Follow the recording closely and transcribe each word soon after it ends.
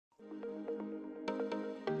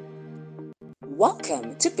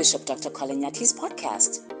Welcome to Bishop Dr. Colin Yati's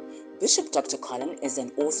podcast. Bishop Dr. Colin is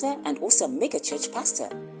an author and also megachurch pastor.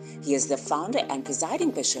 He is the founder and presiding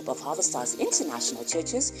bishop of Harvest Stars International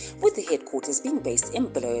Churches, with the headquarters being based in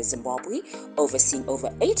Bulawayo, Zimbabwe, overseeing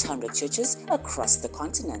over 800 churches across the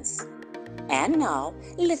continents. And now,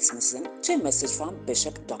 let's listen to a message from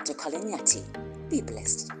Bishop Dr. Colin Yati. Be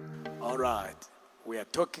blessed. All right, we are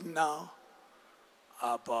talking now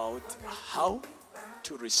about how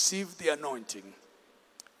to receive the anointing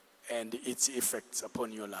and its effects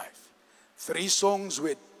upon your life. 3 songs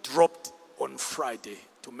were dropped on Friday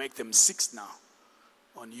to make them 6 now.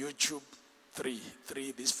 On YouTube, 3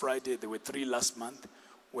 this Friday. There were 3 last month.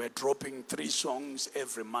 We're dropping 3 songs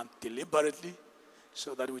every month deliberately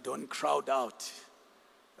so that we don't crowd out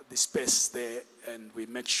the space there, and we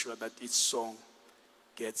make sure that each song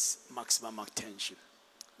gets maximum attention.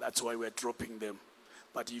 That's why we're dropping them.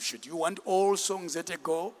 But if you want all songs at a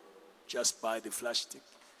go, just buy the flash stick,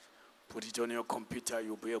 put it on your computer,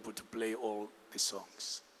 you'll be able to play all the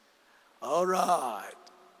songs. All right.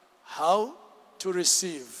 How to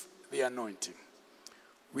receive the anointing.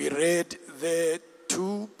 We read the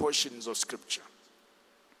 2 portions of scripture.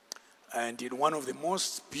 And in one of the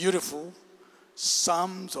most beautiful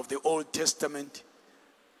Psalms of the Old Testament,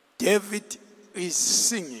 David is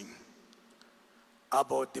singing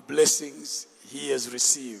about the blessings he has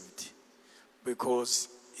received because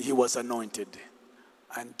he was anointed.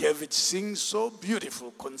 And David sings so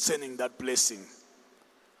beautiful concerning that blessing.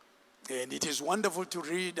 And it is wonderful to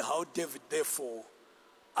read how David therefore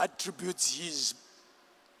attributes his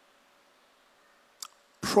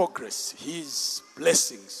progress, his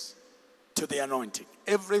blessings to the anointing.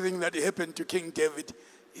 Everything that happened to King David,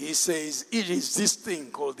 he says, it is this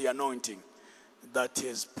thing called the anointing that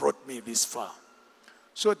has brought me this far.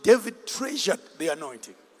 So David treasured the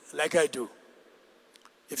anointing, like I do.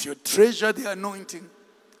 If you treasure the anointing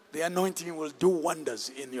will do wonders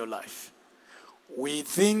in your life. We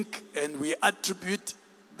think and we attribute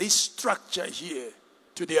this structure here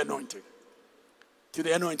to the anointing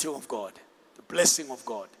of God, the blessing of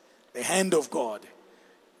God, the hand of God.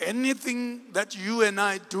 Anything that you and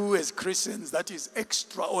I do as Christians that is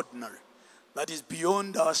extraordinary, that is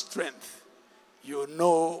beyond our strength, you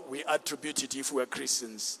know we attribute it, if we are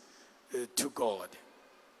Christians, to God.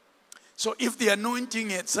 So if the anointing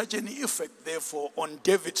had such an effect, therefore, on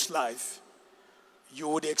David's life, you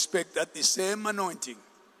would expect that the same anointing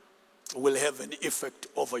will have an effect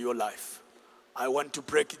over your life. I want to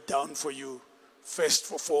break it down for you.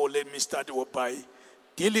 First of all, let me start by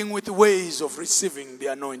dealing with ways of receiving the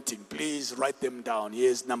anointing. Please write them down.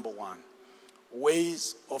 Here's number 1.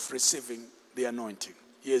 Ways of receiving the anointing.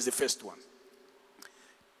 Here's the first one.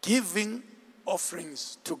 Giving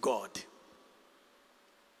offerings to God.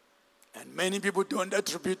 And many people don't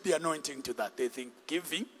attribute the anointing to that. They think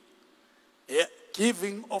giving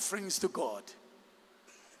offerings to God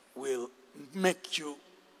will make you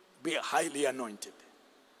be highly anointed.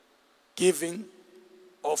 Giving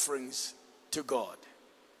offerings to God.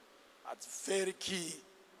 That's very key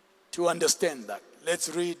to understand that. Let's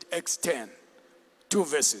read Acts 10, 2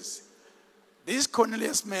 verses. This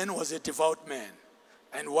Cornelius man was a devout man,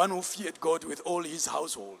 and one who feared God with all his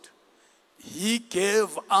household. He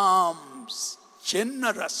gave alms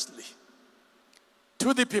generously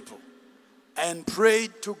to the people and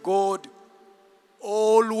prayed to God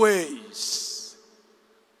always.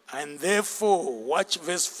 And therefore, watch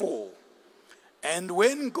verse 4. And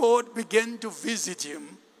when God began to visit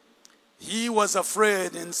him, he was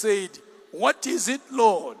afraid and said, "What is it,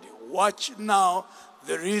 Lord?" Watch now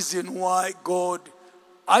the reason why God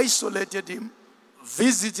isolated him,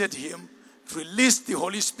 visited him, released the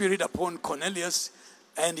Holy Spirit upon Cornelius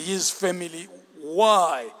and his family.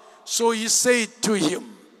 Why? So he said to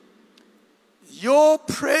him, "Your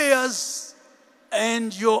prayers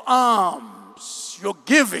and your alms, your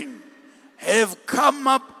giving, have come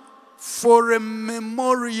up for a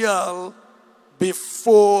memorial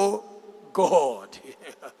before God."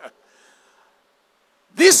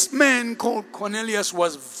 This man called Cornelius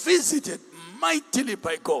was visited mightily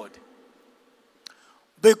by God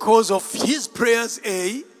because of his prayers,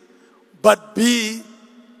 A, but B,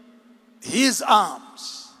 his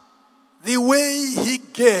alms. The way he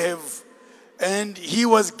gave, and he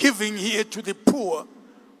was giving here to the poor,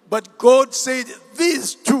 but God said,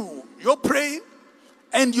 these two, your praying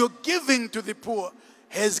and your giving to the poor,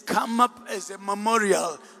 has come up as a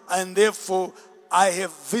memorial, and therefore I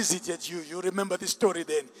have visited you. You remember the story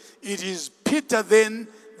then. It is Peter then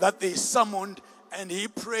that they summoned, and he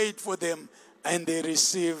prayed for them, and they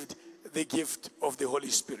received the gift of the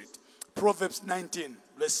Holy Spirit. Proverbs 19,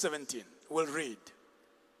 verse 17, we'll read.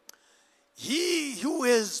 He who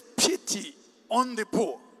has pity on the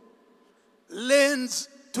poor lends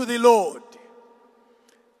to the Lord,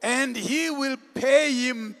 and he will pay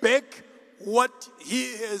him back what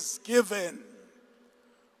he has given.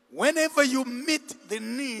 Whenever you meet the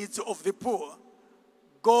needs of the poor,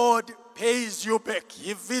 God pays you back.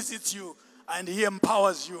 He visits you and he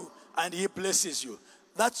empowers you and he blesses you.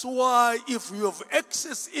 That's why if you have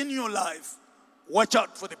excess in your life, watch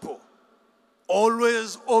out for the poor.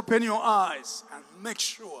 Always open your eyes and make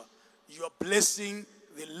sure you are blessing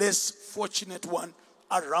the less fortunate one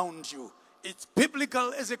around you. It's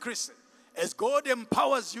biblical as a Christian. As God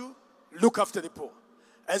empowers you, look after the poor.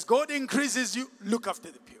 As God increases you, look after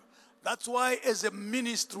the poor. That's why as a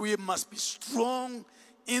ministry, we must be strong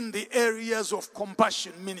in the areas of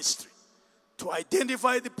compassion ministry, to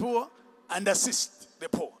identify the poor and assist the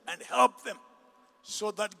poor and help them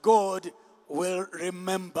so that God will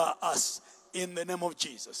remember us in the name of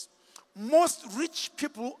Jesus. Most rich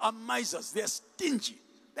people are misers. They are stingy.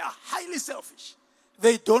 They are highly selfish.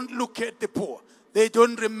 They don't look at the poor. They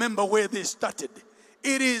don't remember where they started.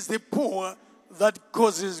 It is the poor that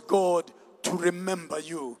causes God to remember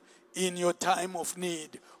you in your time of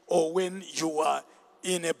need or when you are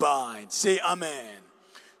in a bind. Say amen.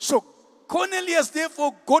 So Cornelius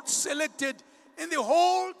therefore got selected in the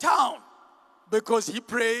whole town because he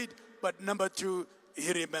prayed, but number two,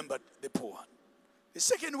 he remembered the poor. The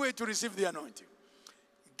second way to receive the anointing,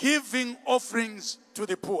 giving offerings to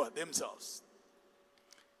the poor themselves.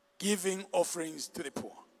 Giving offerings to the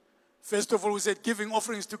poor. First of all, we said giving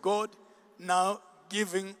offerings to God. Now,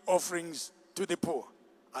 giving offerings to the poor.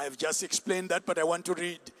 I have just explained that, but I want to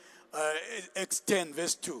read Acts 10,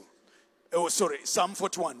 verse 2. Psalm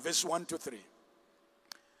 41, verse 1 to 3.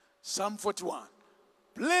 Psalm 41.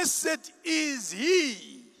 Blessed is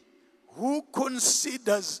he who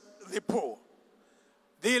considers the poor.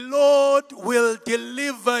 The Lord will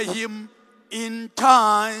deliver him in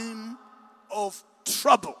time of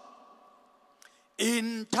trouble.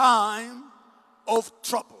 In time of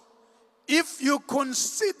trouble. If you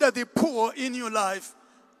consider the poor in your life,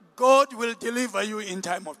 God will deliver you in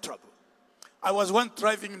time of trouble. I was once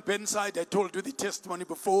driving in Benside. I told you the testimony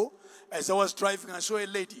before. As I was driving, I saw a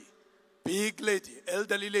lady, big lady,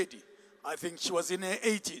 elderly lady. I think she was in her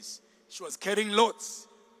 80s. She was carrying loads,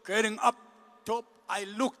 carrying up top. I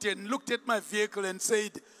looked at my vehicle and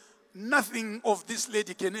said, nothing of this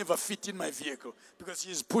lady can ever fit in my vehicle because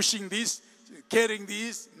she's pushing this, carrying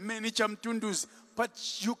this, many chamtundus. But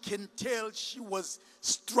you can tell she was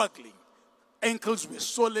struggling. Ankles were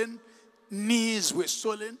swollen, knees were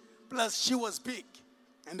swollen, plus she was big.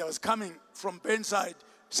 And I was coming from Benside,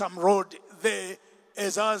 some road there.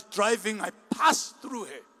 As I was driving, I passed through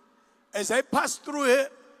her. As I passed through her,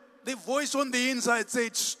 the voice on the inside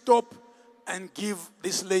said, stop and give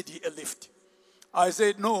this lady a lift. I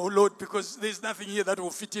said, no, Lord, because there's nothing here that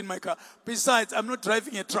will fit in my car. Besides, I'm not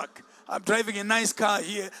driving a truck. I'm driving a nice car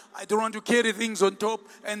here. I don't want to carry things on top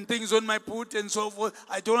and things on my boot and so forth.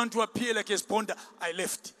 I don't want to appear like a sponder. I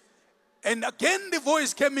left. And again, the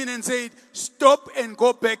voice came in and said, stop and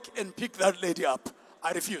go back and pick that lady up.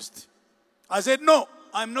 I refused. I said, no,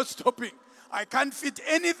 I'm not stopping. I can't fit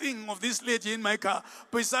anything of this lady in my car.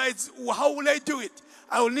 Besides, how will I do it?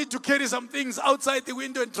 I will need to carry some things outside the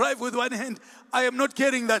window and drive with one hand. I am not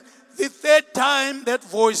carrying that. The third time, that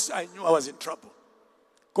voice, I knew I was in trouble.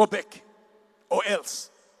 Go back, or else.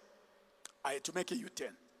 I had to make a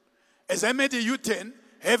U-turn. As I made a U-turn,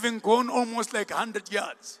 having gone almost like 100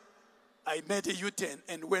 yards, I made a U-turn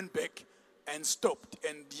and went back and stopped.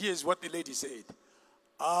 And here's what the lady said.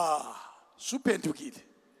 Suphendukile.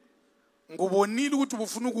 Ngubonile ukuthi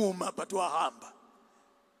ufuna ukuma but wahamba.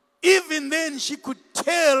 Even then she could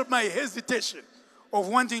tell my hesitation of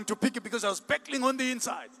wanting to pick it because I was battling on the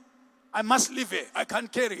inside. I must leave her. I can't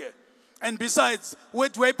carry her. And besides, where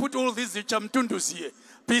do I put all these chamtundus here?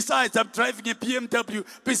 Besides, I'm driving a BMW.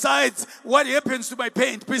 Besides, what happens to my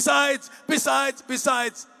paint? Besides,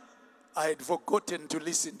 I had forgotten to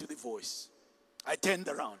listen to the voice. I turned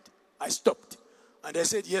around. I stopped. And I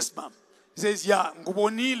said, yes, ma'am. He says, yeah,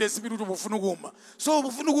 ngubonile sibili ukuthi ufuna ukuma. So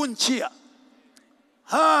ufuna ukunchiya.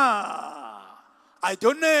 I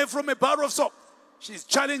don't know her from a bar of soap. She's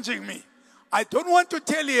challenging me. I don't want to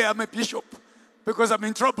tell her I'm a bishop because I'm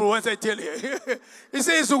in trouble once I tell her. He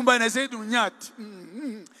says, Umbana, I said, Unyat.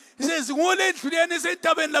 He says,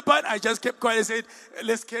 I just kept quiet. I said,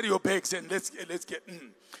 let's carry your bags and let's get.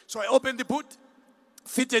 So I opened the boot,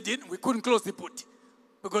 fitted in. We couldn't close the boot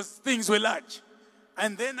because things were large.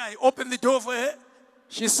 And then I opened the door for her.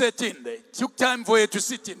 She sat in there. It took time for her to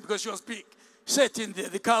sit in because she was big. Sat in there.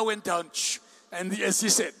 The car went down. And as she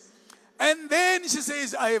said. And then she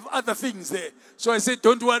says, I have other things there. So I said,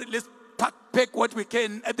 don't worry, let's pack what we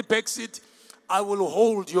can at the back seat. I will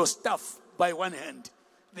hold your stuff by one hand,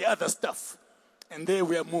 the other stuff. And there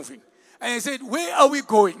we are moving. And I said, where are we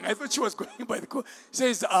going? I thought she was going by the car.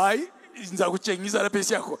 She says,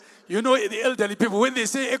 you know, the elderly people, when they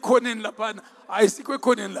say Ekonen Lapan, I speak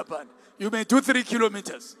Ekonen Lapan. You may do 3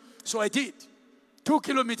 kilometers. So I did 2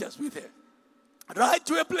 kilometers with her. Right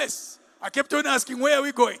to a place. I kept on asking, where are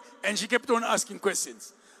we going? And she kept on asking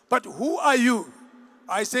questions. But who are you?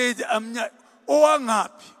 I said,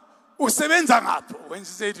 Oangapi. Usebenza ngapi? When she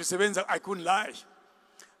said usebenza, I couldn't lie.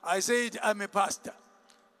 I said, I'm a pastor.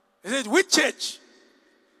 He said, which church?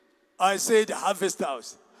 I said, Harvest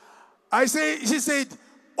House. She said,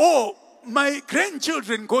 oh, my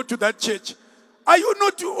grandchildren go to that church. Are you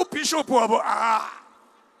not a bishop?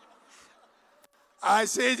 I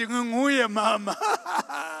said, nguye mama.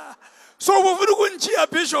 So a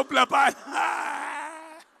bishop lapana.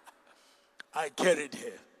 I carried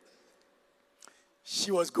her.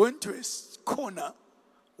 She was going to a corner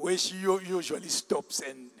where she usually stops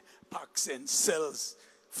and parks and sells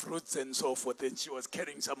fruits and so forth, and she was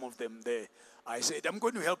carrying some of them there. I said, I'm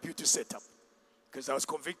going to help you to set up, because I was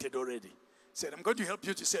convicted already. I said, I'm going to help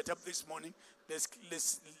you to set up this morning.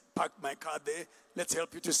 Let's park my car there. Let's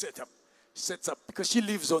help you to set up. Sets up, because she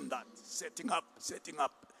lives on that, setting up.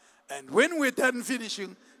 And when we're done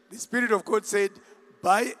finishing, the Spirit of God said,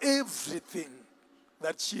 buy everything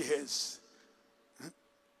that she has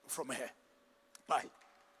from her. Buy.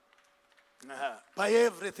 Buy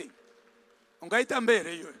everything.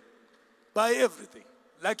 Buy everything.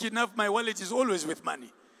 Lucky enough, my wallet is always with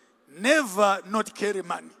money. Never not carry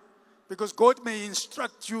money. Because God may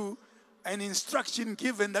instruct you an instruction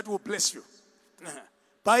given that will bless you.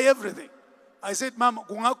 Buy everything. I said, Mama,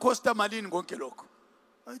 kunga costa malini gonke loko.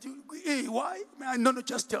 Hey, why? No,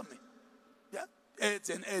 just tell me. Yeah? Ads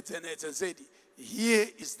and said, here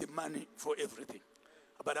is the money for everything.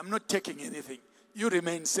 But I'm not taking anything. You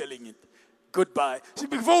remain selling it. Goodbye. See,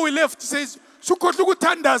 before we left, he says,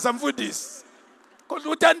 Sukotlukutandaza mfundisi.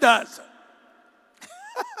 Kotlukutandaza.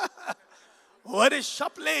 What a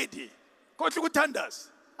sharp lady. Kotlukutandaza.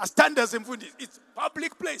 As tandas mfundisi. It's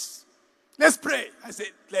public place. Let's pray. I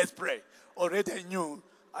said, let's pray. Already I knew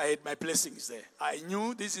I had my blessings there. I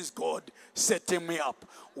knew this is God setting me up.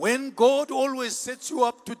 When God always sets you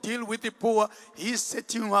up to deal with the poor, He's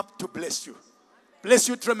setting you up to bless you. Bless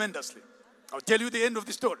you tremendously. I'll tell you the end of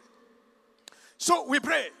the story. So we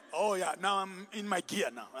pray. Oh yeah, now I'm in my gear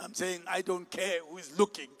now. I'm saying, I don't care who is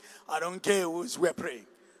looking. I don't care we're praying.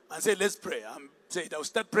 I say, let's pray. I'm saying, I'll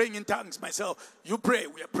start praying in tongues myself. You pray.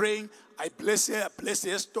 We are praying. I bless her. I bless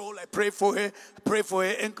her stall. I pray for her. I pray for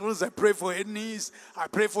her ankles. I pray for her knees. I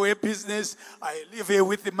pray for her business. I leave her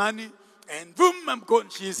with the money. And boom, I'm gone.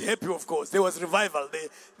 She is happy, of course. There was revival.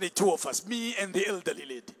 The two of us, me and the elderly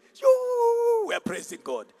lady. We are praising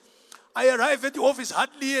God. I arrived at the office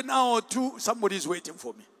hardly an hour or two. Somebody is waiting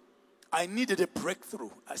for me. I needed a breakthrough,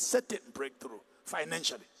 a certain breakthrough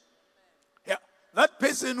financially. Yeah, that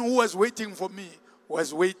person who was waiting for me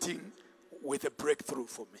was waiting with a breakthrough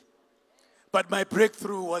for me. But my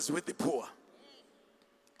breakthrough was with the poor.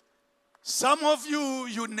 Some of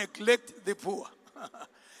you neglect the poor.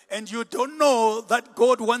 And you don't know that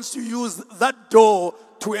God wants to use that door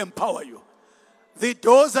to empower you. The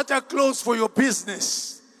doors that are closed for your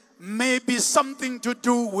business may be something to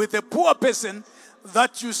do with a poor person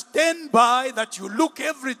that you stand by, that you look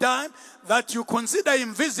every time, that you consider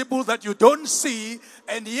invisible, that you don't see,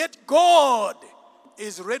 and yet God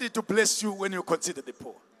is ready to bless you when you consider the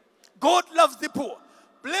poor. God loves the poor.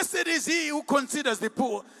 Blessed is he who considers the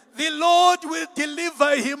poor. The Lord will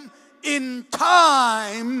deliver him in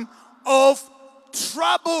time of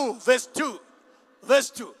trouble. Verse 2.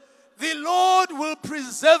 The Lord will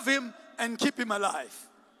preserve him and keep him alive.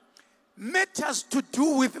 Matters to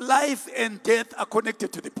do with life and death are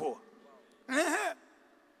connected to the poor.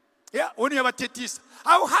 Yeah, when you have a tetis,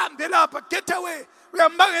 get away.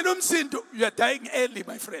 You are dying early,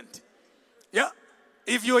 my friend. Yeah.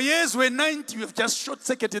 If your years were 90, you have just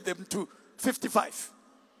short-circuited them to 55.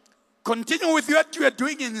 Continue with what you are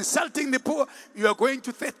doing in insulting the poor, you are going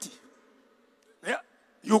to 30. Yeah.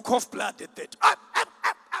 You cough blood at that.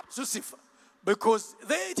 Lucifer. Because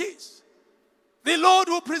there it is. The Lord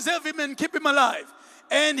will preserve him and keep him alive.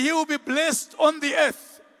 And he will be blessed on the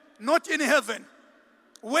earth, not in heaven.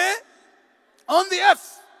 Where? On the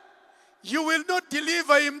earth. You will not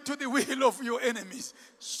deliver him to the will of your enemies.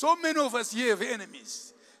 So many of us here have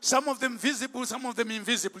enemies. Some of them visible, some of them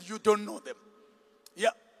invisible. You don't know them. Yeah.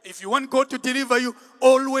 If you want God to deliver you,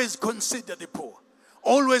 always consider the poor.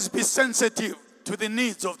 Always be sensitive to the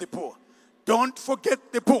needs of the poor. Don't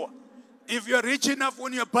forget the poor. If you're rich enough,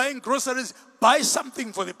 when you're buying groceries, buy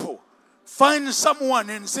something for the poor. Find someone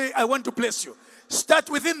and say, I want to bless you. Start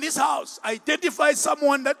within this house. Identify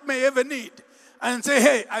someone that may have a need and say,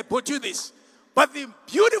 hey, I bought you this. But the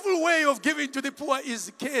beautiful way of giving to the poor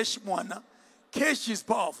is cash, Mwana. Cash is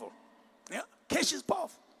powerful. Yeah? Cash is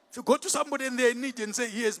powerful. If you go to somebody and they're in need and say,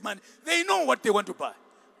 here's money, they know what they want to buy.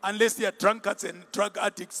 Unless they are drunkards and drug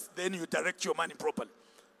addicts, then you direct your money properly.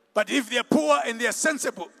 But if they're poor and they're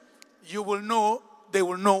sensible, you will know, they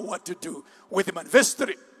will know what to do with the money. Verse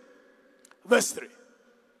 3. Verse 3.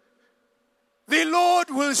 The Lord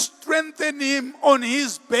will strengthen him on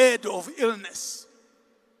his bed of illness.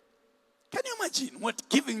 Can you imagine what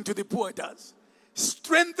giving to the poor does?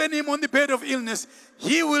 Strengthen him on the bed of illness.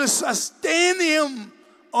 He will sustain him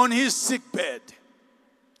on his sick bed.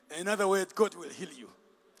 In other words, God will heal you.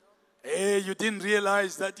 Hey, you didn't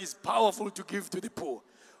realize that it's powerful to give to the poor.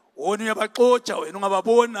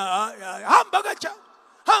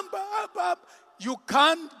 You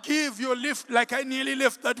can't give your lift like I nearly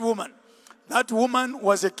left that woman. That woman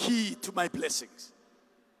was a key to my blessings.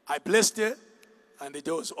 I blessed her and the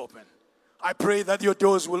doors open. I pray that your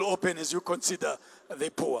doors will open as you consider the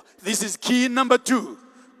poor. This is key number 2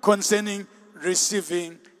 concerning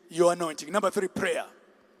receiving your anointing. Number 3, prayer.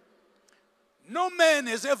 No man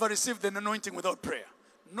has ever received an anointing without prayer.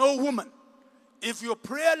 No woman. If your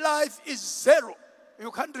prayer life is 0, you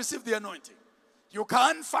can't receive the anointing. You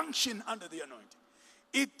can't function under the anointing.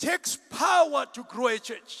 It takes power to grow a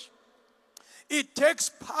church. It takes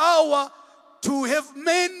power to have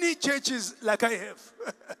many churches like I have.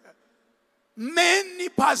 Many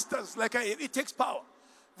pastors like I have. It takes power.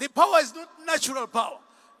 The power is not natural power.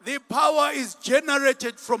 The power is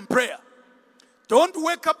generated from prayer. Don't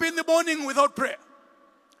wake up in the morning without prayer.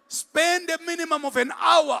 Spend a minimum of an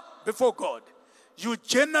hour before God. You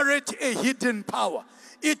generate a hidden power.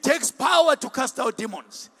 It takes power to cast out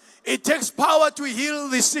demons. It takes power to heal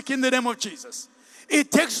the sick in the name of Jesus.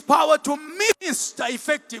 It takes power to minister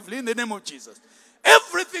effectively in the name of Jesus.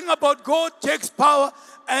 Everything about God takes power,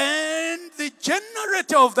 and the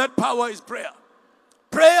generator of that power is prayer.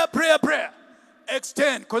 Prayer, prayer, prayer. Acts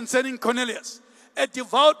 10 concerning Cornelius, a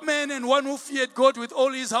devout man and one who feared God with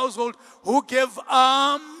all his household, who gave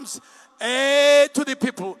alms to the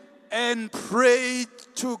people and prayed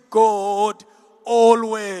to God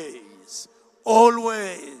always.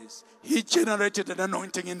 Always. He generated an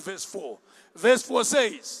anointing in verse 4. Verse 4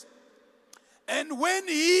 says, and when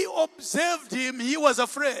he observed him, he was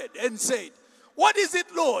afraid and said, what is it,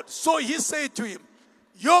 Lord? So he said to him,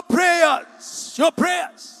 your prayers,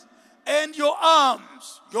 and your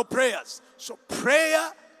alms, your prayers. So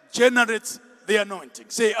prayer generates the anointing.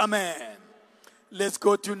 Say amen. Let's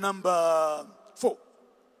go to number 4.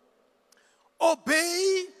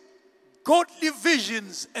 Obey godly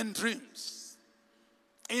visions and dreams.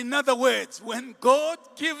 In other words, when God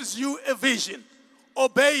gives you a vision,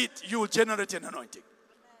 obey it, you will generate an anointing.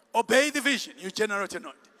 Obey the vision, you generate an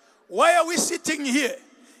anointing. Why are we sitting here?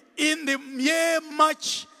 In the year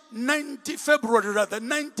February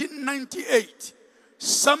 1998,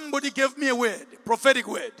 somebody gave me a word, a prophetic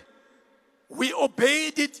word. We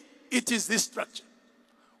obeyed it. It is this structure.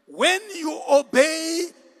 When you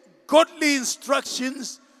obey godly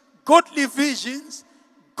instructions, godly visions,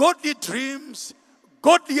 godly dreams,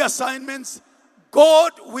 godly assignments,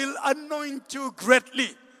 God will anoint you greatly,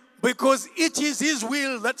 because it is his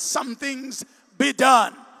will that some things be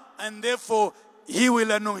done, and therefore he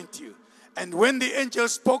will anoint you. And when the angel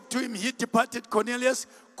spoke to him, he departed. Cornelius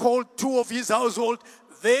called 2 of his household.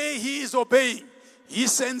 There he is obeying. He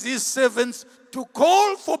sends his servants to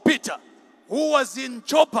call for Peter, who was in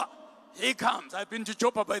Joppa. He comes. I've been to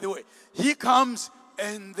Joppa, by the way. He comes,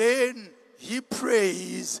 and then he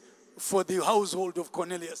prays for the household of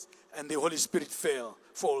Cornelius, and the Holy Spirit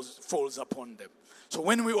falls upon them. So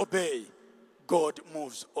when we obey, God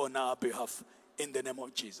moves on our behalf in the name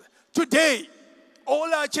of Jesus. Today,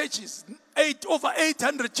 all our churches, over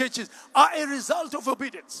 800 churches, are a result of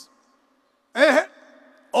obedience.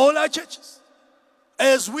 All our churches.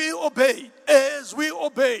 As we obeyed.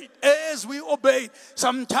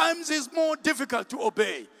 Sometimes it's more difficult to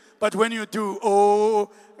obey. But when you do,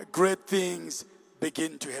 great things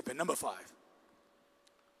begin to happen. Number 5.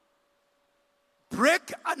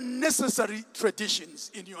 Break unnecessary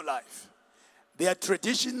traditions in your life. There are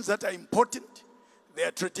traditions that are important. There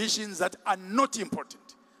are traditions that are not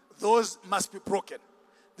important. Those must be broken.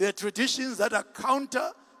 There are traditions that are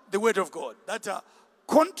counter the word of God, that are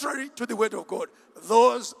contrary to the word of God.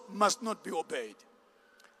 Those must not be obeyed.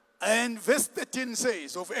 And verse 13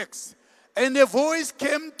 says of Acts, and a voice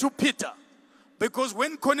came to Peter, Because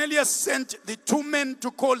when Cornelius sent the two men to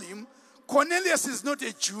call him, Cornelius is not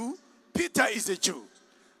a Jew, Peter is a Jew.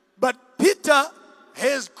 But Peter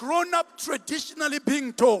has grown up traditionally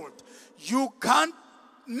being told, you can't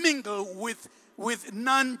mingle with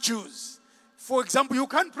non-Jews. For example, you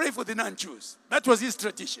can't pray for the non-Jews. That was his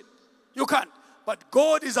tradition. You can't. But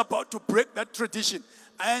God is about to break that tradition.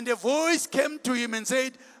 And a voice came to him and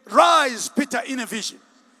said, rise, Peter, in a vision.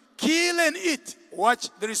 Kill and eat. Watch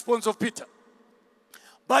the response of Peter.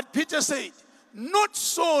 But Peter said, not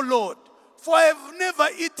so, Lord, for I have never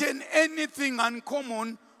eaten anything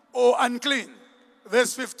uncommon or unclean.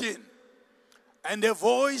 Verse 15. And a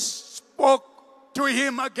voice spoke to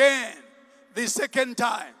him again the second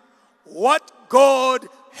time. What God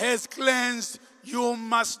has cleansed, you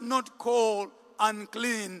must not call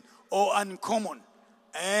unclean or uncommon.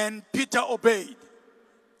 And Peter obeyed.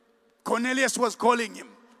 Cornelius was calling him.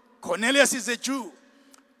 Cornelius is a Jew.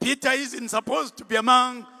 Peter isn't supposed to be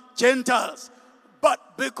among Gentiles.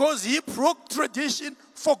 But because he broke tradition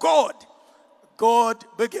for God, God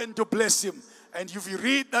began to bless him. And if you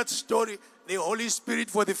read that story, the Holy Spirit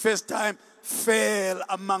for the first time fell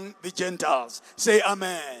among the Gentiles. Say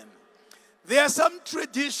amen. There are some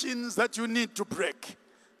traditions that you need to break.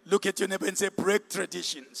 Look at your neighbor and say, break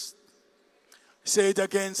traditions. Say it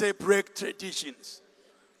again, say, break traditions.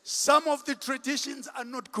 Some of the traditions are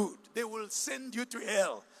not good. They will send you to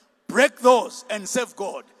hell. Break those and serve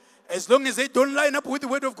God. As long as they don't line up with the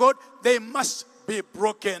word of God, they must be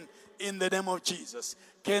broken in the name of Jesus.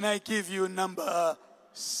 Can I give you number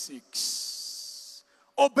 6?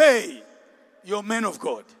 Obey your men of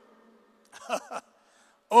God.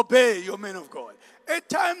 Obey your men of God. At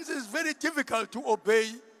times it's very difficult to obey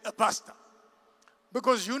a pastor.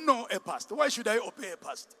 Because you know a pastor. Why should I obey a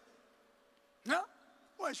pastor? Huh?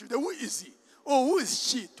 Why should I? Who is he? Or who is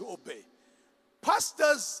she to obey?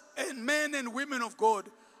 Pastors and men and women of God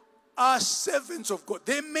are servants of God.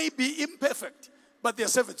 They may be imperfect, but they are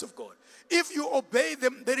servants of God. If you obey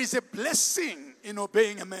them, there is a blessing in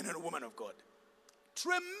obeying a man and a woman of God.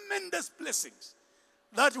 Tremendous blessings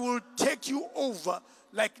that will take you over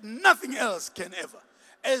like nothing else can ever.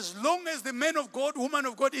 As long as the man of God, woman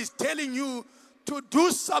of God is telling you to do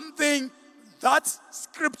something that's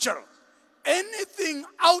scriptural. Anything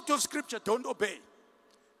out of scripture, don't obey.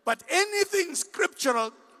 But anything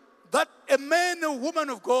scriptural that a man or woman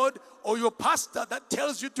of God or your pastor that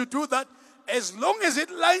tells you to do that, as long as it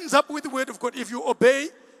lines up with the word of God, if you obey,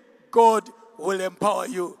 God will empower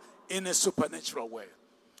you in a supernatural way.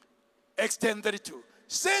 Acts 10:32.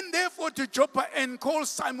 Send therefore to Joppa and call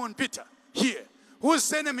Simon Peter here, whose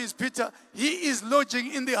surname is Peter. He is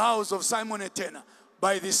lodging in the house of Simon a tanner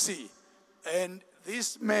by the sea. And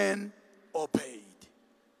this man obeyed.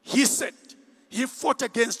 He said, he fought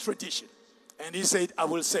against tradition. And he said, I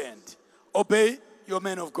will send. Obey your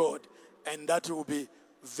man of God. And that will be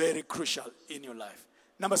very crucial in your life.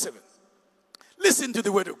 Number 7. Listen to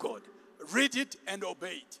the word of God. Read it and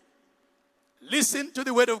obey it. Listen to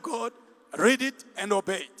the word of God. Read it and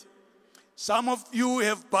obey it. Some of you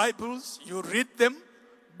have Bibles. You read them.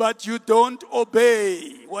 But you don't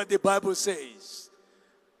obey what the Bible says.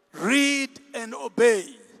 Read and obey.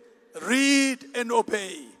 Read and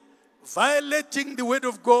obey. Violating the word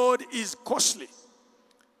of God is costly.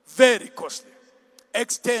 Very costly.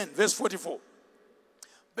 Acts 10 verse 44.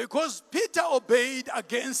 Because Peter obeyed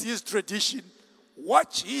against his tradition,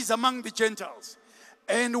 watch, he's among the Gentiles.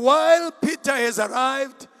 And while Peter has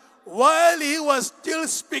arrived, while he was still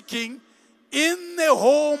speaking in the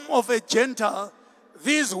home of a Gentile,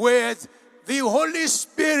 these words, the Holy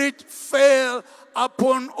Spirit fell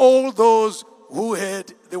upon all those who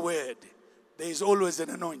heard the word. There is always an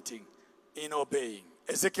anointing in obeying.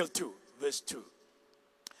 Ezekiel 2 verse 2.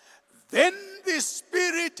 Then the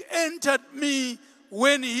Spirit entered me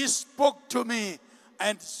when he spoke to me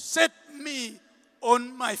and set me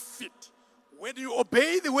on my feet. When you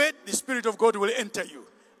obey the word, the Spirit of God will enter you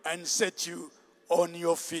and set you on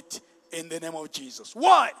your feet in the name of Jesus.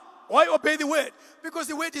 Why? Why obey the word? Because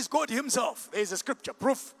the word is God himself. There is a scripture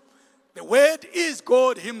proof. The word is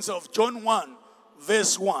God himself. John 1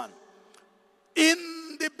 verse 1.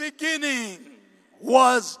 In the beginning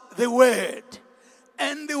was the word,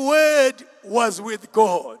 and the word was with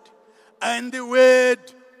God, and the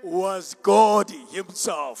word was God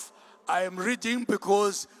himself. I am reading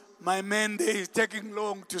because my man there is taking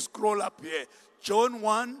long to scroll up here. John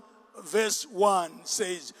 1 verse 1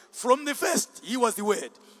 says, from the first he was the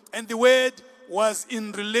word, and the word was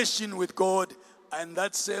in relation with God, and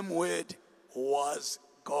that same word was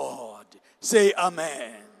God. Say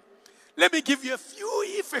amen. Let me give you a few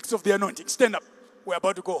effects of the anointing. Stand up. We're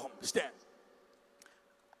about to go home. Stand.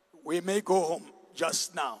 We may go home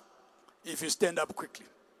just now if you stand up quickly.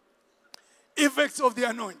 Effects of the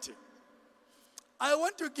anointing. I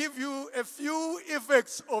want to give you a few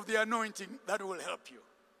effects of the anointing that will help you.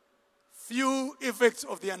 Few effects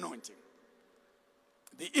of the anointing.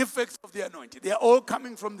 The effects of the anointing. They are all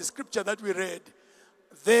coming from the scripture that we read.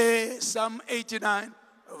 There, Psalm 89,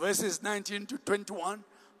 verses 19 to 21.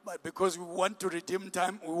 But because we want to redeem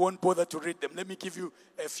time, we won't bother to read them. Let me give you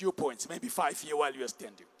a few points, maybe 5 here while you are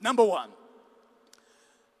standing. Number one,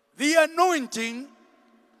 the anointing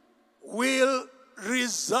will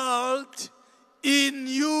result in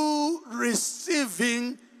you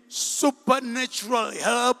receiving supernatural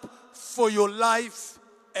help for your life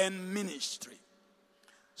and ministry.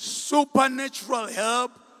 Supernatural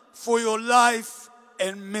help for your life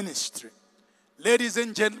and ministry. Ladies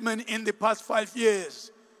and gentlemen, in the past 5 years,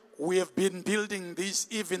 we have been building this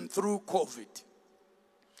even through COVID.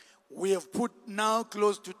 We have put now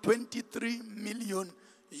close to 23 million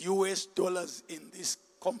US dollars in this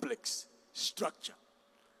complex structure.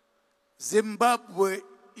 Zimbabwe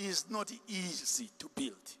is not easy to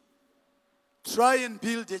build. Try and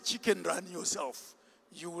build a chicken run yourself.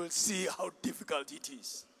 You will see how difficult it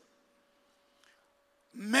is.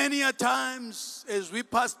 Many a times as we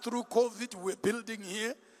pass through COVID, we're building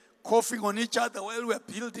here, coughing on each other while we're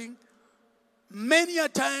building. Many a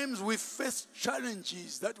times we face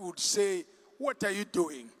challenges that would say, what are you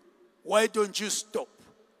doing? Why don't you stop?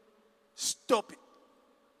 Stop it.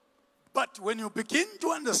 But when you begin to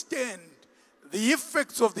understand the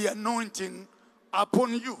effects of the anointing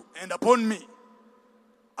upon you and upon me,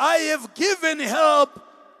 I have given help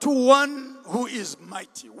to one who is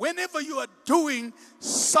mighty. Whenever you are doing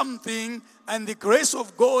something and the grace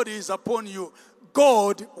of God is upon you,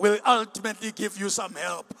 God will ultimately give you some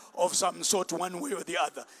help of some sort, one way or the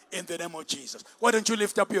other, in the name of Jesus. Why don't you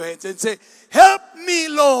lift up your hands and say, help me,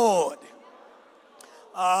 Lord.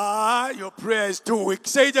 Your prayer is too weak.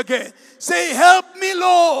 Say it again. Say, help me,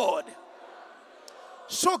 Lord.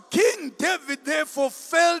 So King David therefore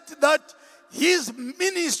felt that his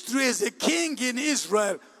ministry as a king in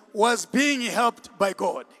Israel was being helped by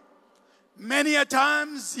God. Many a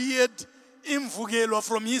times he had invugelwa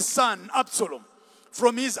from his son Absalom,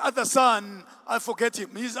 from his other son, I forget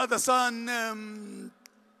him, his other son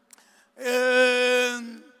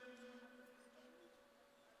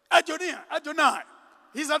Adonai,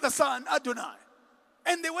 his other son Adonai.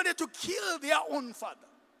 And they wanted to kill their own father.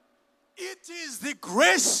 It is the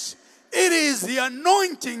grace, it is the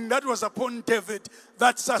anointing that was upon David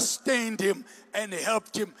that sustained him and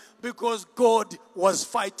helped him, because God was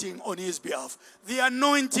fighting on his behalf. The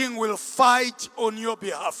anointing will fight on your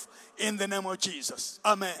behalf in the name of Jesus.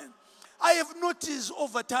 Amen. I have noticed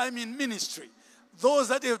over time in ministry, those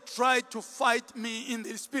that have tried to fight me in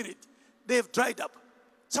the spirit, they have dried up.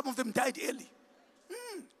 Some of them died early.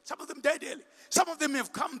 Some of them died early. Some of them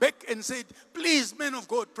have come back and said, please, men of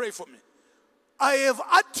God, pray for me. I have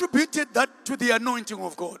attributed that to the anointing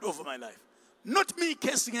of God over my life. Not me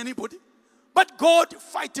cursing anybody, but God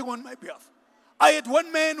fighting on my behalf. I had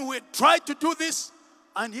one man who had tried to do this,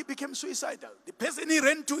 and he became suicidal. The person he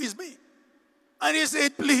ran to is me. And he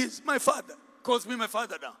said, please, my father, calls me my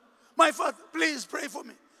father now. My father, please pray for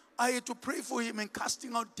me. I had to pray for him and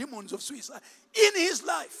casting out demons of suicide in his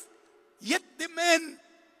life. Yet the man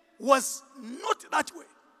was not that way.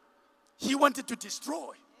 He wanted to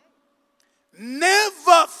destroy.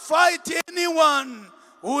 Never fight anyone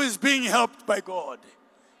who is being helped by God.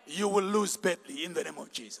 You will lose badly in the name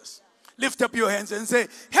of Jesus. Lift up your hands and say,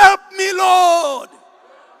 help me, Lord.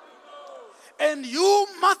 And you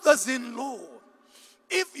mothers-in-law,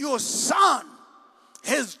 if your son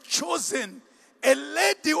has chosen a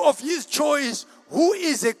lady of his choice who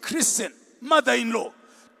is a Christian mother-in-law,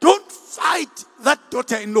 don't fight that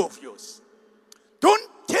daughter-in-law of yours.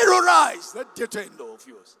 Don't terrorize that daughter-in-law of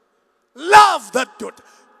yours. Love that daughter.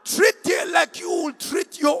 Treat her like you will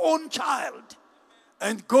treat your own child.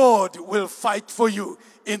 And God will fight for you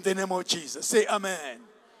in the name of Jesus. Say amen.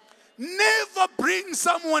 Never bring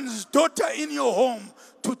someone's daughter in your home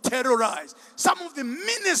to terrorize. Some of the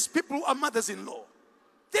meanest people are mothers-in-law.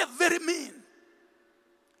 They're very mean.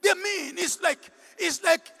 They're mean. It's like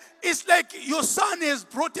your son has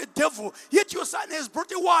brought a devil, yet your son has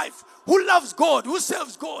brought a wife who loves God, who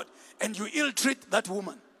serves God, and you ill-treat that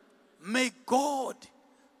woman. May God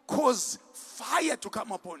cause fire to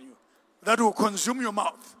come upon you that will consume your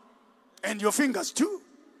mouth and your fingers too.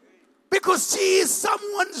 Because she is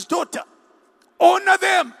someone's daughter. Honor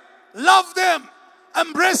them, love them,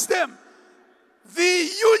 embrace them. The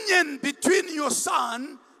union between your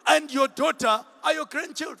son and your daughter are your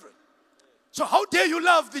grandchildren. So how dare you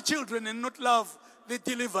love the children and not love the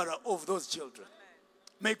deliverer of those children.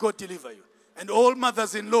 May God deliver you. And all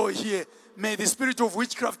mothers-in-law here, may the spirit of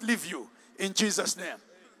witchcraft leave you in Jesus' name.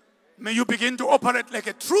 May you begin to operate like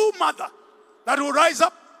a true mother that will rise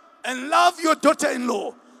up and love your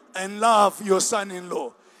daughter-in-law and love your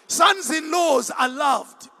son-in-law. Sons-in-laws are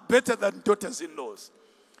loved better than daughters-in-laws.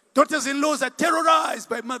 Daughters-in-laws are terrorized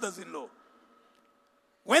by mothers-in-law.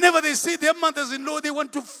 Whenever they see their mothers-in-law, they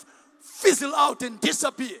want to fizzle out and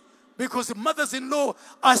disappear because the mothers-in-law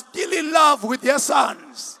are still in love with their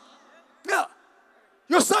sons. Yeah.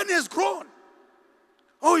 Your son has grown.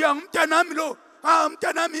 Oh, yeah, mtanami lo.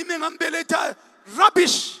 Mtanami ngambeleta.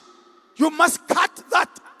 Rubbish. You must cut that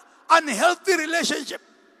unhealthy relationship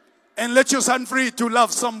and let your son free to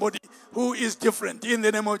love somebody who is different in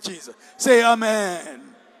the name of Jesus. Say amen.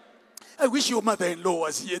 I wish your mother-in-law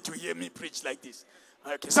was here to hear me preach like this.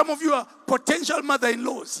 Okay. Some of you are potential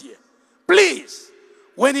mother-in-laws here. Please,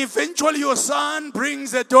 when eventually your son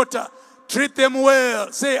brings a daughter, treat them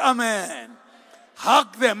well. Say amen.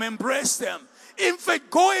 Hug them, embrace them. In fact,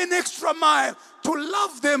 go an extra mile to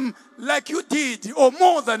love them like you did or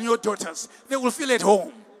more than your daughters. They will feel at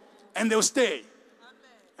home and they'll stay.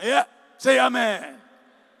 Amen. Yeah. Say amen.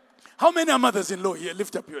 How many are mothers-in-law here?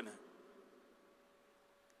 Lift up your name.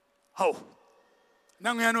 How?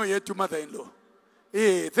 Now we are not yet to mother-in-law.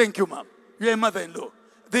 Hey, thank you, ma'am. You're a mother-in-law.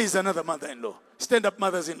 There is another mother-in-law. Stand up,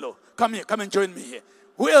 mothers-in-law. Come here. Come and join me here.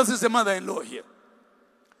 Who else is a mother-in-law here?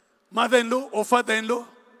 Mother-in-law or father-in-law?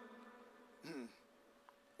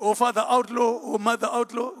 Or father outlaw or mother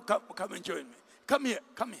outlaw? Come and join me. Come here.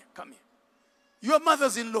 Come here. Come here. You are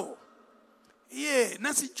mothers-in-law. Yeah.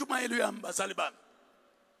 Nasi chumayelo yamba salibam.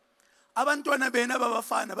 Abantwana bena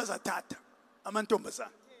babafana bazathatha amantombazana.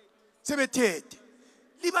 Sebethethe.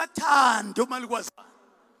 Libathanda uma likwazana.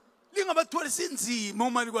 Lingabathwalisa inzima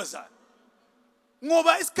uma likwazana.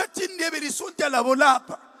 Ngoba isikhathini lebe lisonta labo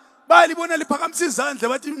lapha. Bayalibona liphakamisa izandla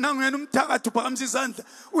bathi nangu yena umthakatha uphakamisa izandla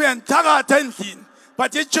uyanthakatha endlini.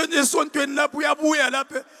 But esontweni lapho uyabuya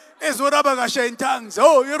lapha ezoraba kasha in tongues.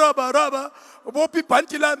 Oh, iraba bophi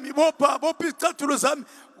ibhanti lami bophi izicathulo zami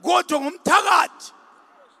kodwa ngumthakathi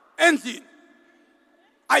endlini.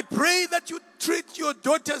 I pray that you treat your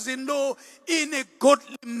daughters-in-law in a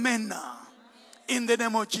godly manner in the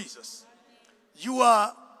name of Jesus. You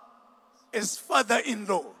are as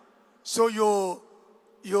father-in-law. So your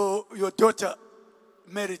daughter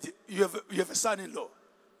married, you have a son-in-law.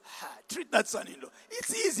 Treat that son-in-law.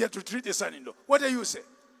 It's easier to treat a son-in-law. What do you say?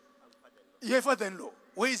 You're a father-in-law.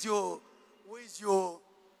 Where is your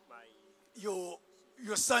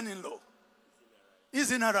son-in-law?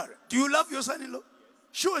 He's in Harare. Do you love your son-in-law?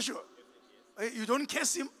 Sure. You don't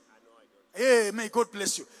curse him? Hey, may God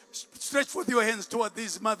bless you. Stretch forth your hands toward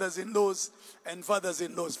these mothers-in-laws and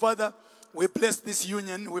fathers-in-laws. Father, we bless this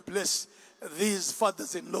union. We bless these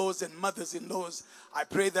fathers-in-laws and mothers-in-laws. I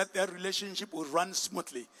pray that their relationship will run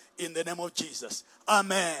smoothly in the name of Jesus.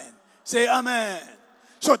 Amen. Say amen.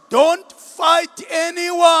 So don't fight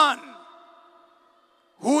anyone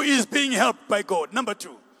who is being helped by God. Number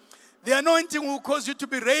 2, the anointing will cause you to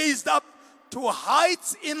be raised up to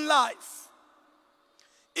heights in life.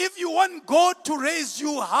 If you want God to raise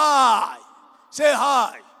you high, say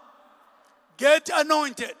high. Get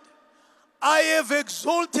anointed. I have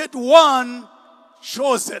exalted one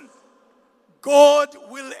chosen. God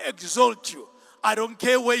will exalt you. I don't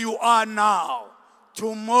care where you are now.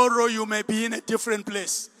 Tomorrow you may be in a different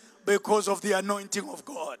place because of the anointing of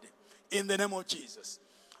God. In the name of Jesus.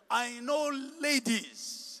 I know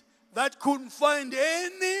ladies that couldn't find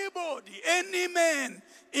anybody, any man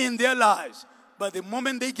in their lives. But the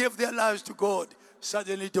moment they gave their lives to God,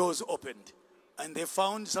 suddenly doors opened. And they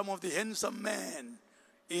found some of the handsome men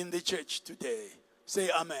in the church today. Say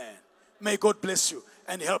amen. May God bless you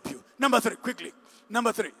and help you. Number 3, quickly.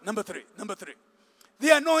 Number three. The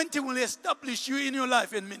anointing will establish you in your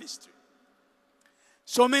life and ministry.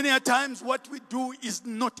 So many a times what we do is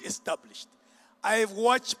not established. I have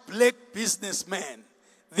watched black businessmen.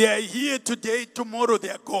 They are here today, tomorrow they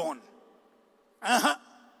are gone.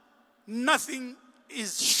 Nothing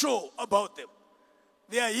is sure about them.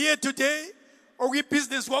 They are here today.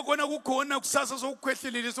 Business wakona kukhona kusasa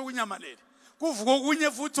sokukhwehlelile sokunyamalele. Kuvuka okunye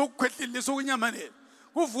futhi sokukhwehlelile sokunyamalele.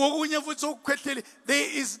 Kuvuka okunye futhi sokukhwehlelile.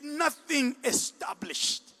 There is nothing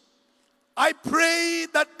established. I pray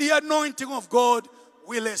that the anointing of God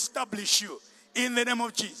will establish you in the name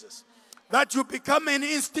of Jesus. That you become an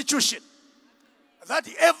institution. That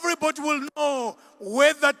everybody will know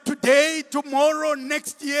whether today, tomorrow,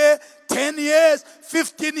 next year, 10 years,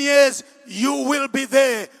 15 years, you will be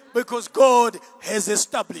there because God has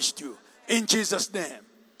established you in Jesus' name.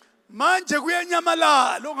 Manje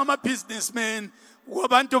kuyanyamalala ngama businessmen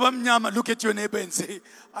Wabantu bamnyama, look at your neighbor and say,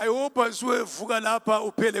 I hope asiwevuka lapha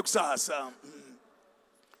uphele kusasa.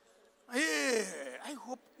 Yeah, I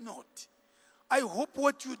hope not. I hope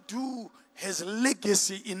what you do has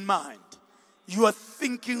legacy in mind. You are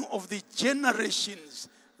thinking of the generations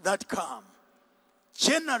that come.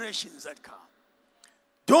 Generations that come.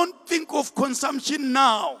 Don't think of consumption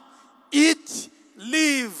now. Eat,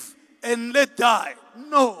 live, and let die.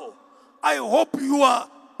 No. I hope you are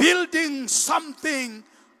building something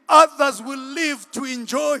others will live to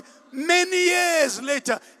enjoy many years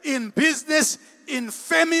later in business, in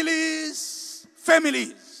families.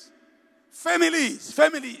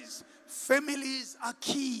 Families are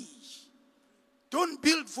key. Don't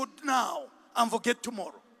build for now and forget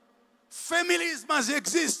tomorrow. Families must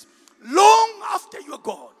exist long after you are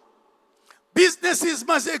gone. Businesses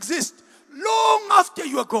must exist long after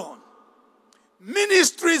you are gone.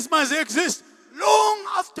 Ministries must exist long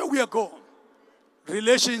after we are gone.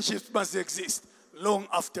 Relationships must exist long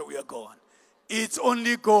after we are gone. It's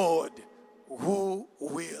only God who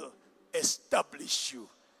will establish you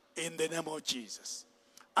in the name of Jesus.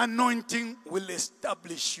 Anointing will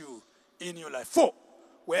establish you in your life. 4.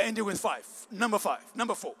 We're ending with 5. Number 4.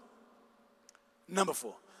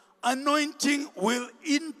 Anointing will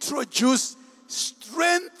introduce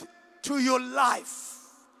strength to your life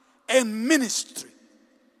and ministry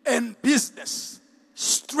and business.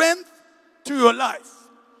 Strength to your life,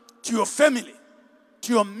 to your family,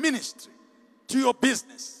 to your ministry, to your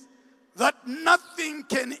business. That nothing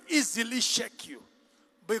can easily shake you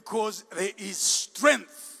because there is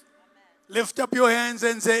strength. Lift up your hands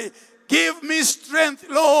and say, give me strength,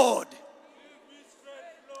 Lord.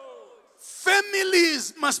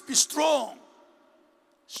 Families must be strong.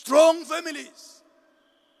 Strong families.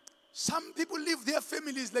 Some people live their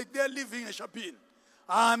families like they're living a Shabin.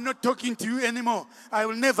 I'm not talking to you anymore. I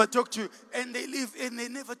will never talk to you. And they live and they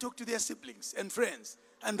never talk to their siblings and friends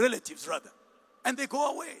and relatives rather. And they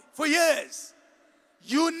go away for years.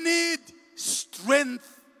 You need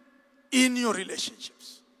strength in your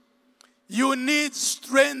relationships. You need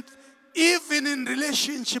strength even in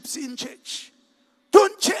relationships in church.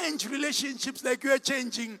 Don't change relationships like you are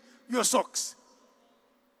changing your socks.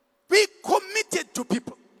 Be committed to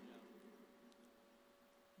people.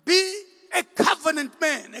 Be a covenant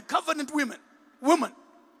man, a covenant woman.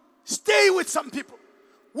 Stay with some people.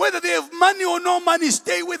 Whether they have money or no money,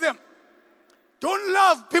 stay with them. Don't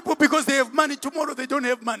love people because they have money. Tomorrow they don't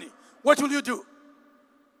have money. What will you do?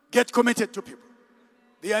 Get committed to people.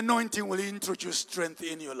 The anointing will introduce strength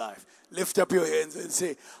in your life. Lift up your hands and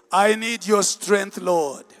say, I need your strength,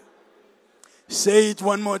 Lord. Say it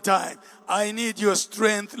one more time. I need your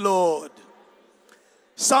strength, Lord.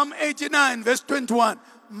 Psalm 89, verse 21.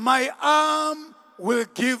 My arm will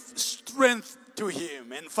give strength to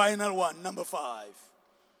him. And final one, number 5.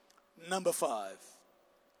 Number 5.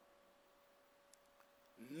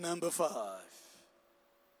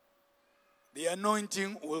 The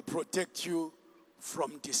anointing will protect you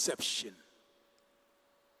from deception.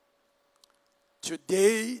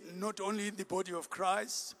 Today, not only in the body of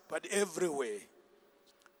Christ, but everywhere,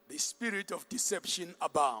 the spirit of deception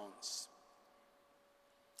abounds.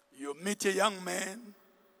 You meet a young man,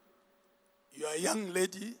 you are a young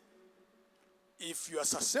lady. If you are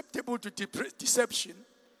susceptible to deception,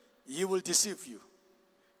 he will deceive you.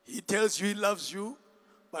 He tells you he loves you,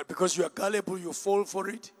 but because you are gullible, you fall for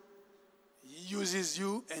it. He uses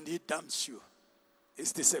you and he dumps you.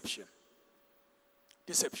 It's deception.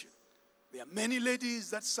 Deception. There are many ladies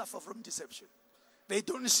that suffer from deception. They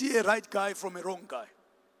don't see a right guy from a wrong guy.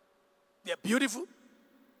 They are beautiful,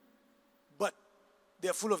 but they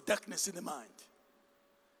are full of darkness in the mind.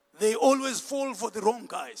 They always fall for the wrong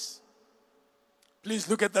guys. Please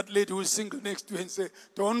look at that lady who is single next to you and say,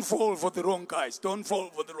 don't fall for the wrong guys. Don't fall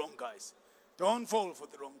for the wrong guys. Don't fall for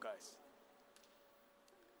the wrong guys.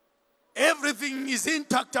 Everything is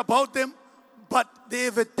intact about them, but they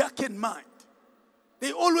have a darkened mind.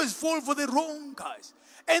 They always fall for the wrong guys.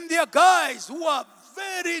 And there are guys who are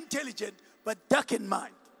very intelligent, but darkened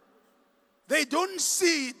mind. They don't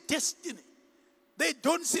see destiny. They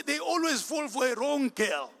always fall for a wrong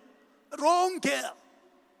girl. A wrong girl.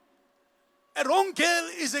 A wrong girl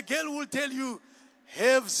is a girl who will tell you,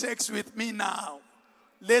 have sex with me now.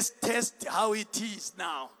 Let's test how it is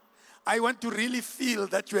now. I want to really feel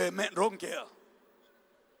that you're a wrong girl.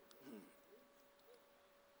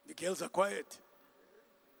 The girls are quiet.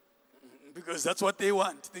 Because that's what they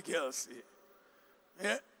want, the girls.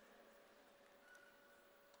 Yeah.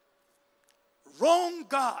 Wrong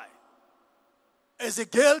guy. As a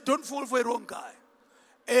girl, don't fall for a wrong guy.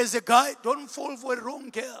 As a guy, don't fall for a wrong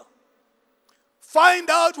girl. Find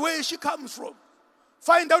out where she comes from.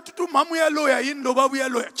 Find out to mama uya lawyer in lo baba uya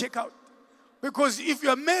lawyer. Check out. Because if you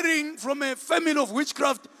are marrying from a family of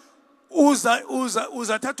witchcraft,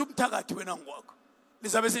 uzathatha umthakathi wena ngwakho.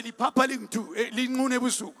 Lizabe selipapa lingitu linqune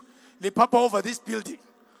ebusuku. Lipapa over this building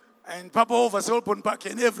and papa over Selborne Park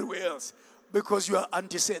and everywhere else because you are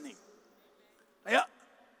undiscerning. Yeah.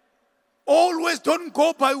 Always don't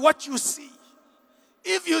go by what you see.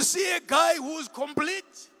 If you see a guy who's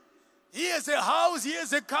complete, he has a house, he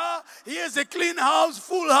has a car, he has a clean house,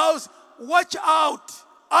 full house, watch out.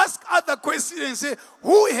 Ask other questions and say,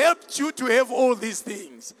 who helped you to have all these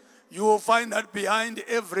things? You will find that behind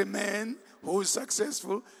every man who is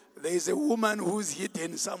successful, there is a woman who's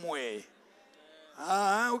hidden somewhere.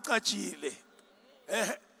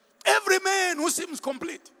 Every man who seems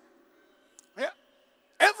complete. Yeah.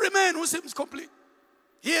 Every man who seems complete.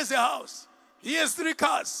 He has a house. He has 3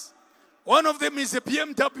 cars. One of them is a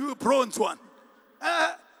BMW bronze one.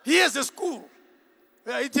 He has a school.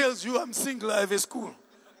 He tells you, I'm single, I have a school.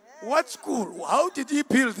 What school? How did he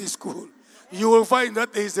build this school? You will find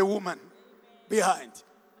that there is a woman behind.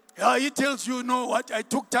 He tells you, know what, I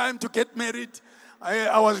took time to get married.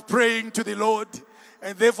 I was praying to the Lord,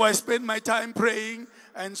 and therefore I spent my time praying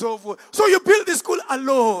and so forth. So you build the school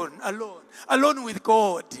alone with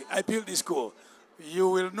God. I built this school. You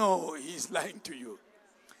will know he's lying to you.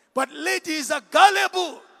 But ladies are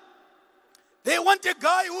gullible. They want a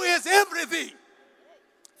guy who has everything.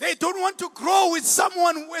 They don't want to grow with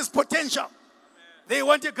someone who has potential. They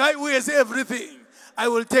want a guy who has everything. I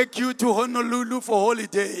will take you to Honolulu for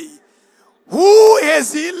holiday. Who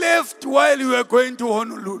has he left while you were going to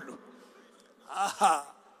Honolulu?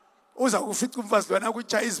 Uza kufica umfazi lwana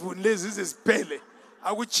akuchaya izibuni lezi ziziphele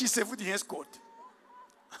akuchise futhi ngesikoti.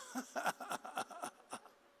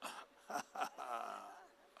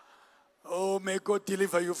 Oh, may God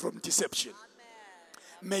deliver you from deception.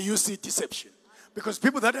 May you see deception. Because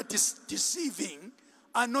people that are deceiving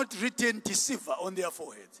are not written deceiver on their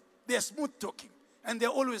foreheads. They are smooth talking and they're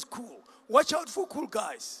always cool. Watch out for cool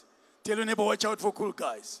guys. Tell your neighbor, watch out for cool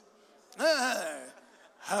guys.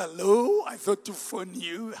 Hello, I thought to phone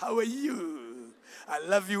you. How are you? I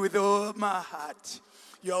love you with all my heart.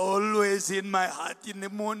 You're always in my heart, in the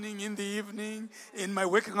morning, in the evening, in my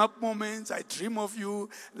waking up moments. I dream of you.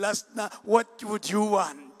 Last night, what would you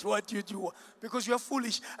want? What did you want? Because you're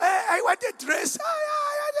foolish. I want a dress. I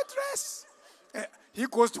want a dress. He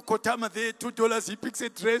goes to Kotama there, $2. He picks a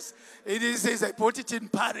dress. And he says, I bought it in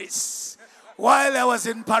Paris. While I was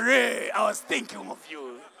in Paris, I was thinking of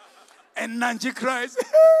you. And Nanji cries.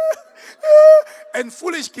 And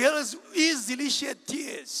foolish girls easily shed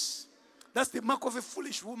tears. That's the mark of a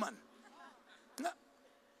foolish woman.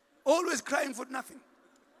 Always crying for nothing.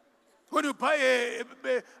 When you buy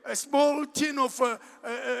a small tin of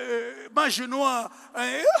Mage Noir,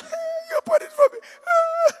 you put it for me.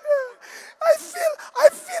 I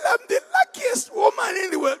feel I'm the luckiest woman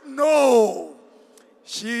in the world. No.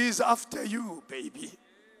 She's after you, baby.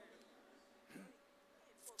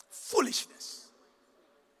 Foolishness.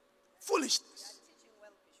 Foolishness.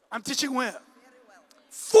 I'm teaching well.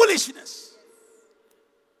 Foolishness.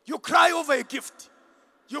 You cry over a gift.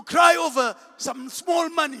 You cry over some small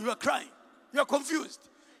money. You are crying. You are confused.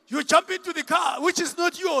 You jump into the car, which is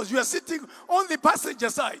not yours. You are sitting on the passenger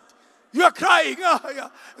side. You are crying. Oh, yeah.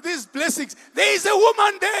 These blessings. There is a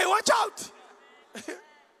woman there. Watch out.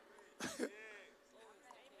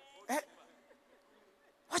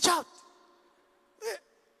 Watch out.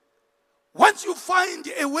 Once you find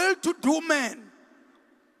a well-to-do man,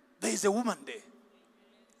 there is a woman there.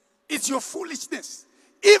 It's your foolishness.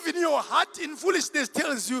 Even your heart in foolishness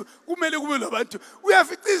tells you, we have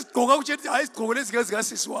this.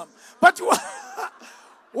 But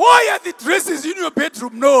why are the dresses in your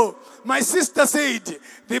bedroom? No. My sister said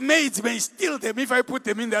the maids may steal them if I put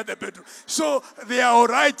them in the other bedroom. So they are all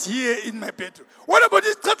right here in my bedroom. What about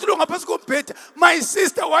this? My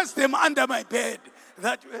sister wants them under my bed.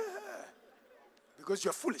 Because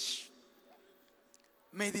you're foolish.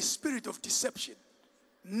 May the spirit of deception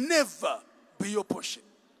never be your portion.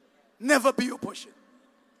 Never be your portion.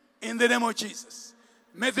 In the name of Jesus.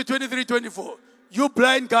 Matthew 23:24. You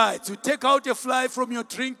blind guides, you take out a fly from your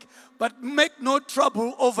drink, but make no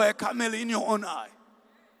trouble over a camel in your own eye.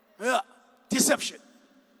 Yeah. Deception.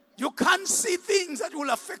 You can't see things that will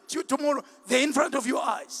affect you tomorrow. They're in front of your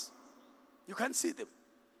eyes. You can't see them.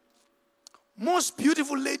 Most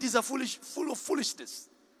beautiful ladies are full of foolishness.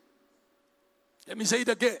 Let me say it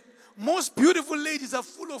again. Most beautiful ladies are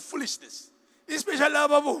full of foolishness. Especially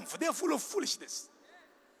Ababomf. They are full of foolishness.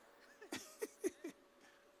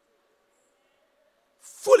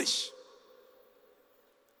 Foolish.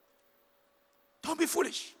 Don't be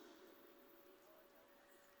foolish.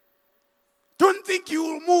 Don't think you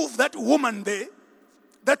will move that woman there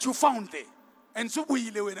that you found there. And so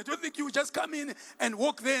I don't think you just come in and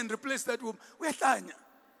walk there and replace that woman.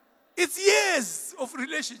 It's years of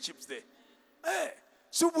relationships there.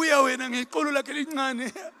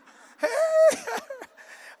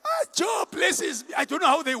 Joe blesses me. I don't know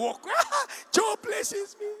how they walk. Joe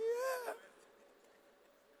blesses me.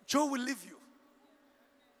 Joe will leave you.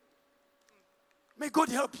 May God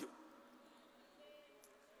help you.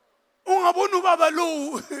 Ungabona ubaba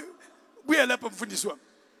lo buya lapha mfundisi wami.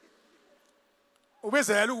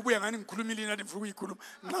 Ubeza yalo ubuya ngani ngikhulumile nathi mfuna ukuyikhuluma.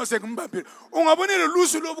 Nxa sengimbambile. Ungabona lo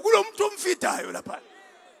lusu lobu kulomuntu omfidayo lapha.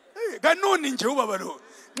 Kanoni nje ubaba lo.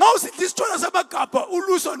 Nxa usithi isithola samagabha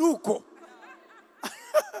uluso lukho.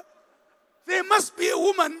 There must be a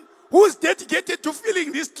woman who is dedicated to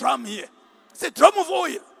filling this drum here. It's a drum of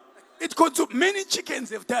oil. It consumes many chickens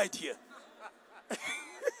have died here.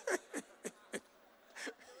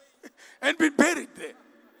 And been buried there.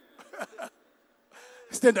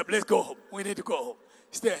 Stand up, let's go home. We need to go home.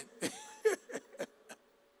 Stand.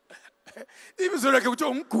 Even so, like a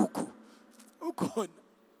cuckoo.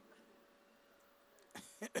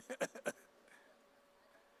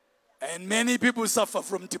 And many people suffer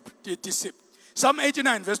from deceit. Psalm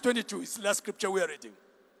 89, verse 22 is the last scripture we are reading.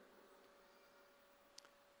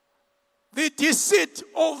 The deceit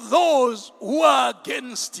of those who are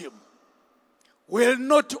against him will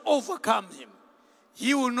not overcome him.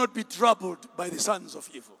 He will not be troubled by the sons of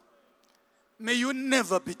evil. May you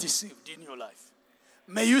never be deceived in your life.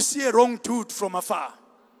 May you see a wrong dude from afar.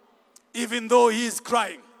 Even though he is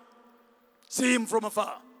crying, see him from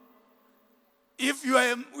afar. If you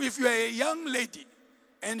are a young lady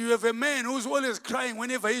and you have a man who's always crying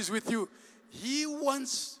whenever he's with you, he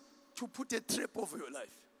wants to put a trap over your life.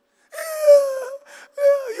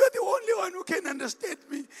 You're the only one who can understand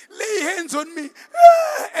me. Lay hands on me.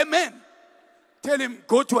 Amen. Tell him,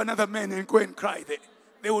 go to another man and go and cry there.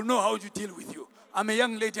 They will know how to deal with you. I'm a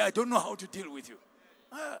young lady, I don't know how to deal with you.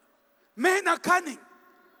 Men are cunning.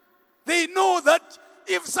 They know that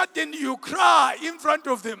if suddenly you cry in front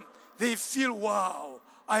of them, they feel, wow,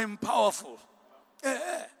 I am powerful.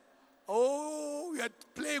 Oh, you are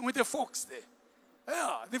playing with the fox there.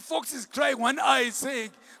 The fox is crying, one eye is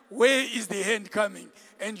saying, where is the hand coming?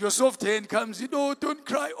 And your soft hand comes, don't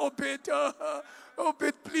cry, Obed.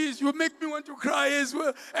 Obed, please, you make me want to cry as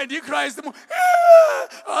well. And he cries the more,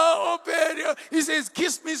 Obed. He says,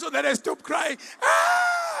 kiss me so that I stop crying.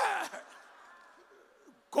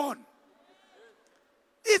 Gone.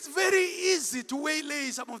 It's very easy to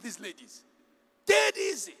waylay some of these ladies. Dead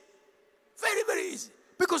easy. Very, very easy.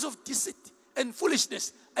 Because of deceit and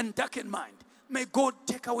foolishness and darkened mind. May God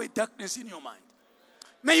take away darkness in your mind.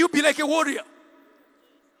 May you be like a warrior.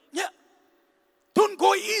 Yeah. Don't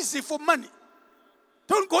go easy for money.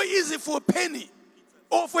 Don't go easy for a penny.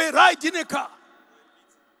 Or for a ride in a car.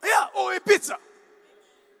 Yeah, or a pizza.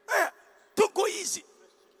 Yeah. Don't go easy.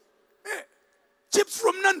 Yeah. Chips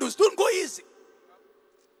from Nando's, don't go easy.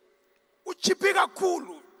 Uchipega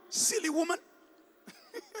kulu, silly woman.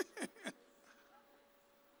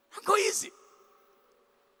 Go easy.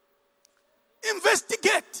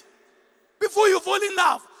 Investigate before you fall in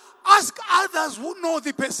love. Ask others who know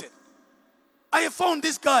the person. I have found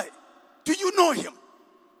this guy. Do you know him?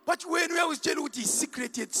 But when we always tell you he's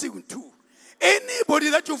secret yet soon too.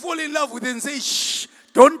 Anybody that you fall in love with and say, shh,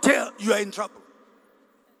 don't tell, you are in trouble.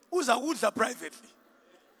 Who's a privately?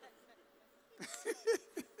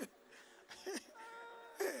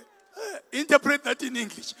 Interpret that in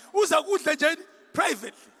English. Who's a good legend?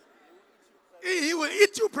 Privately. He will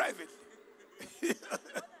eat you privately. Yeah.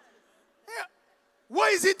 Why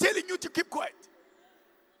is he telling you to keep quiet?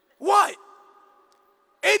 Why?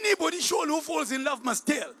 Anybody sure who falls in love must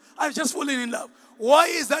tell. I've just fallen in love. Why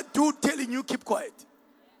is that dude telling you keep quiet?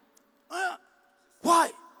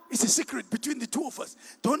 Why? It's a secret between the two of us.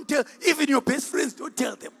 Don't tell. Even your best friends, don't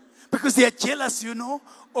tell them. Because they are jealous,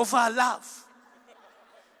 of our love.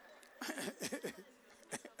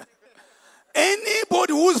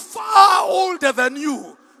 Anybody who's far older than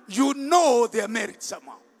you, they are married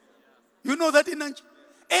somehow. You know that in Nigeria?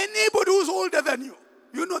 Anybody who's older than you,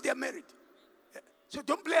 they are married. So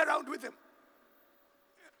don't play around with them.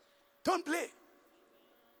 Don't play.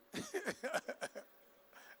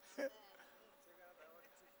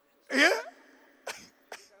 Yeah?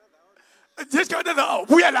 Just another hour.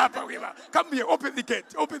 Come here, open the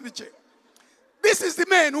gate, open the chair. This is the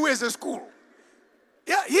man who has a school.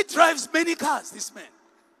 Yeah, he drives many cars, this man.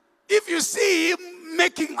 If you see him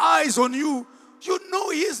making eyes on you, you know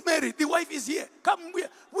he is married. The wife is here. Come,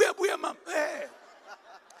 we are mom.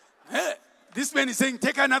 Hey. This man is saying,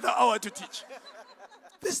 take another hour to teach.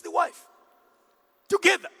 This is the wife.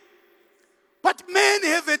 together. But men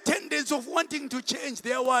have a tendency of wanting to change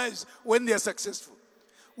their wives when they are successful.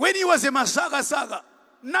 When he was a Masaga,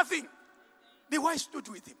 nothing. The wife stood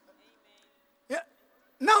with him. Yeah.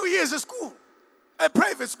 Now he has a school, a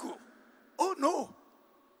private school. Oh no.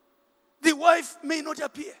 The wife may not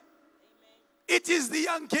appear. It is the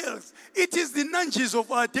young girls. It is the nunges of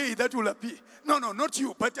our day that will appear. No, not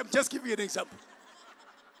you, but I'm just giving you an example.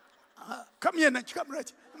 Come here, Nunge, come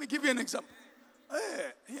right. Let me give you an example.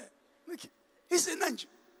 Yeah. Look, he's a Nunge.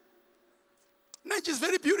 Nunge is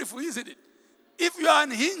very beautiful, isn't it? If you are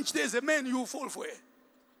unhinged, there's a man you will fall for.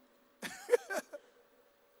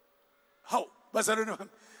 How? But I don't know.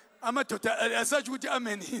 I'm a total.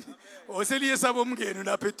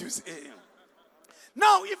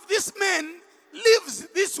 Now, if this man leaves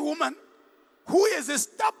this woman who has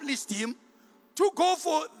established him to go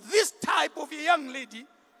for this type of a young lady,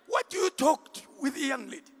 what do you talk with a young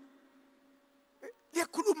lady?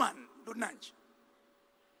 Liyakuluman lo Nunge.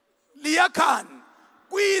 Liyakhan.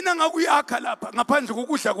 Kuyina ngakuyakha lapha ngaphandle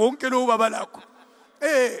kokudla konke lo baba lakho.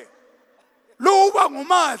 Lo uba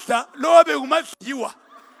ngumadla, lo abe ngumadliwa.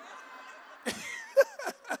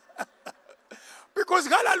 Because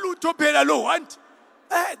gala lutho phela lo want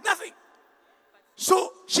nothing.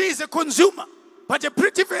 So she is a consumer, but a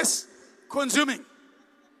pretty face, consuming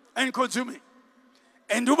and consuming.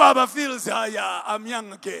 And ubaba feels, I'm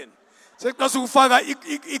young again. Sekwazi ukufaka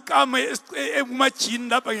ikama emajini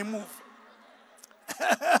lapha ngemove.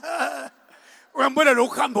 Uyambona lo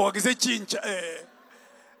khamba wakhe setshintsha.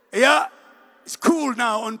 Yeah, it's cool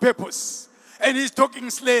now on purpose. And he's talking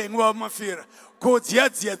slang wa mafira. Kodzi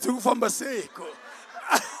yadzi ukufamba seko.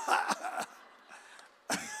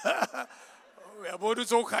 Uyabona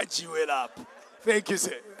uzohajiwe lapha. Thank you,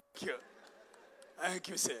 sir. Thank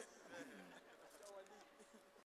you, sir.